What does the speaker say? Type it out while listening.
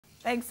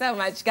Thanks so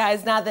much,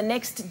 guys. Now, the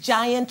next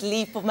giant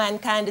leap for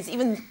mankind is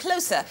even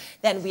closer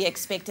than we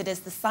expected,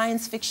 as the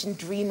science fiction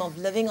dream of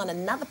living on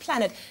another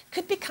planet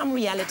could become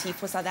reality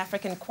for South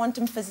African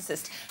quantum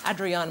physicist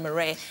Adriana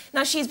Marais.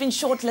 Now, she's been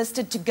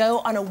shortlisted to go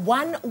on a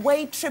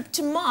one-way trip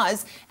to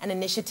Mars, an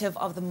initiative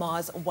of the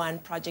Mars One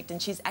project,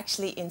 and she's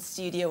actually in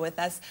studio with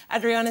us.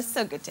 Adriana, it's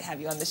so good to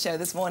have you on the show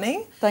this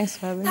morning. Thanks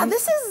for having me. Now,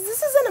 this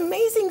is an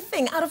amazing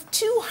thing. Out of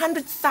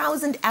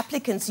 200,000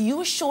 applicants, you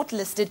were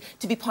shortlisted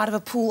to be part of a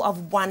pool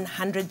of 100.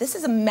 This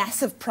is a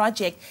massive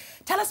project.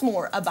 Tell us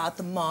more about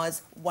the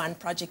Mars One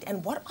project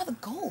and what are the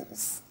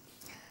goals?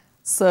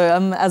 So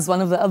as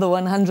one of the other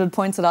 100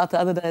 pointed out the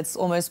other day, it's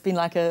almost been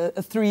like a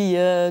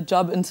 3-year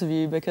job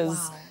interview, because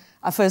wow.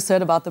 I first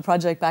heard about the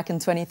project back in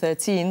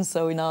 2013,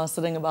 so we're now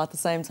sitting about the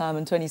same time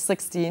in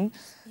 2016.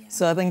 Yeah.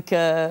 So I think,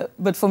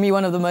 but for me,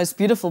 one of the most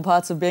beautiful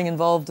parts of being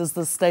involved is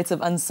the state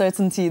of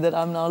uncertainty that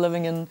I'm now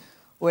living in,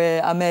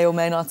 where I may or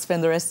may not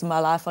spend the rest of my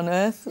life on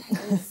Earth.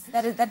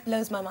 That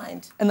blows my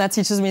mind. And that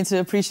teaches me to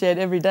appreciate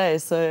every day.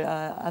 So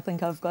I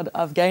think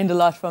I've gained a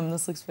lot from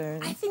this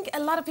experience. I think a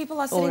lot of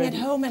people are sitting at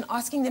home and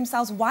asking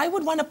themselves, why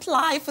would one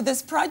apply for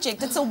this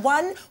project? It's a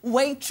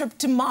one-way trip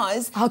to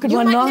Mars. How could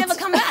one not? You might never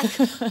come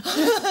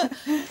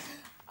back.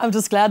 I'm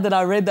just glad that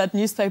I read that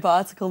newspaper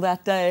article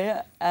that day,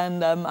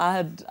 and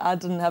I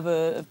didn't have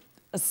a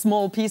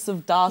small piece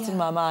of doubt in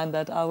my mind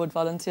that I would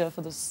volunteer for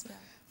this.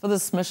 For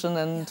this mission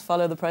and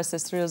follow the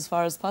process through as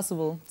far as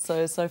possible.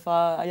 So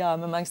far, yeah,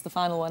 I'm amongst the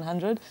final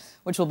 100,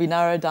 which will be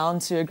narrowed down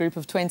to a group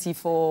of 20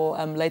 for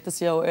late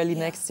this year or early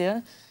next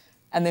year.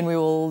 And then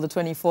the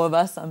 24 of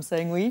us, I'm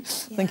saying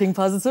thinking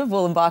positive,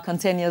 will embark on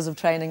 10 years of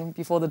training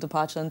before the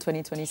departure in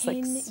 2026.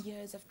 10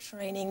 years of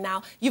training.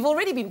 Now, you've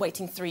already been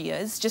waiting 3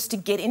 years just to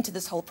get into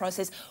this whole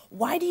process.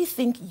 Why do you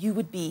think you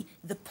would be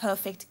the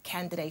perfect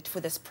candidate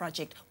for this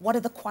project? What are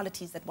the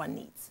qualities that one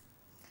needs?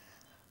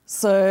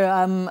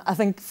 So I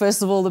think,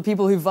 first of all, the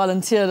people who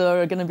volunteered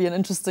are going to be an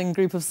interesting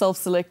group of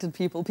self-selected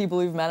people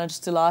who've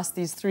managed to last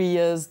these 3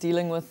 years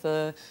dealing with,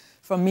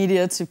 from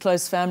media to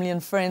close family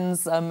and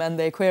friends and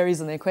their queries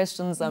and their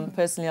questions.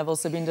 Personally, I've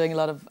also been doing a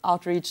lot of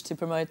outreach to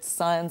promote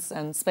science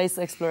and space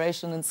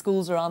exploration in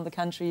schools around the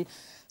country.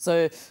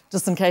 So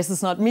just in case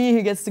it's not me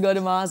who gets to go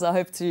to Mars, I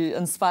hope to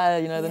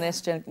inspire,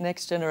 the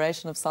next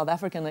generation of South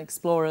African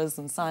explorers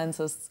and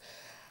scientists.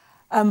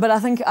 But I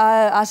think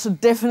I should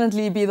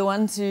definitely be the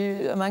one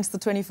amongst the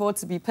 24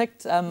 to be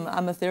picked.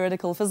 I'm a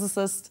theoretical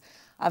physicist.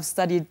 I've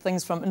studied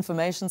things from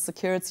information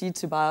security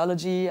to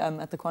biology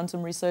at the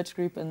Quantum Research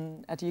Group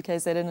at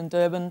UKZN in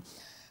Durban.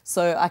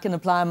 So I can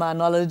apply my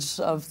knowledge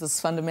of this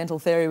fundamental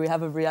theory we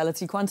have of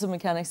reality quantum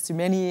mechanics to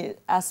many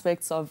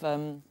aspects of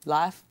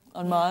life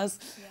on Mars.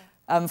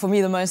 Yeah. For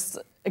me, the most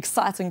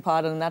exciting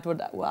part, and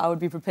I would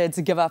be prepared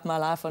to give up my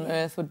life on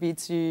Earth, would be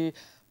to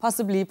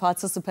possibly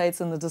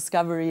participate in the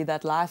discovery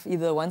that life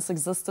either once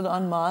existed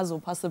on Mars or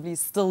possibly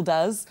still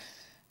does.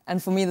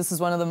 And for me, this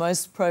is one of the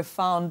most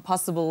profound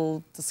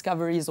possible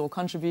discoveries or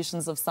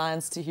contributions of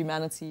science to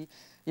humanity,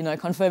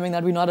 confirming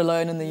that we're not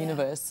alone in the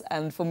universe.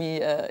 And for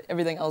me,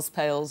 everything else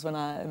pales when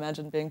I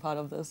imagine being part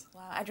of this.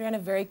 Wow. Adriana,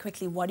 very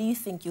quickly, what do you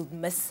think you'll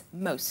miss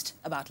most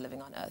about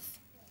living on Earth?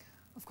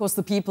 Of course,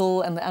 the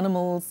people and the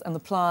animals and the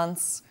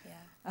plants.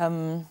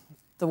 Yeah.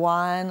 The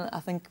wine, I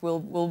think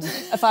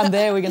if I'm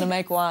there, we're going to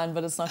make wine,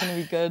 but it's not going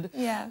to be good.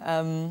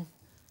 Yeah.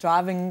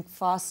 Driving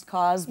fast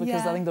cars,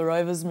 because I think the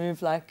rovers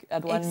move like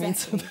at 1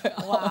 meter per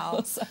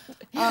hour.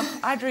 Wow.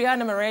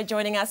 Adriana Marais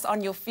joining us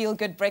on your Feel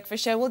Good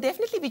Breakfast Show. We'll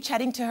definitely be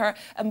chatting to her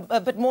a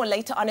bit more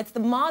later on. It's the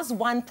Mars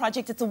One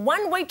project. It's a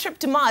one-way trip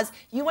to Mars.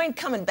 You ain't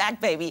coming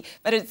back, baby.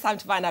 But it's time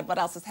to find out what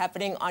else is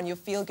happening on your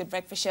Feel Good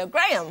Breakfast Show.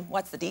 Graham,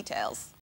 what's the details?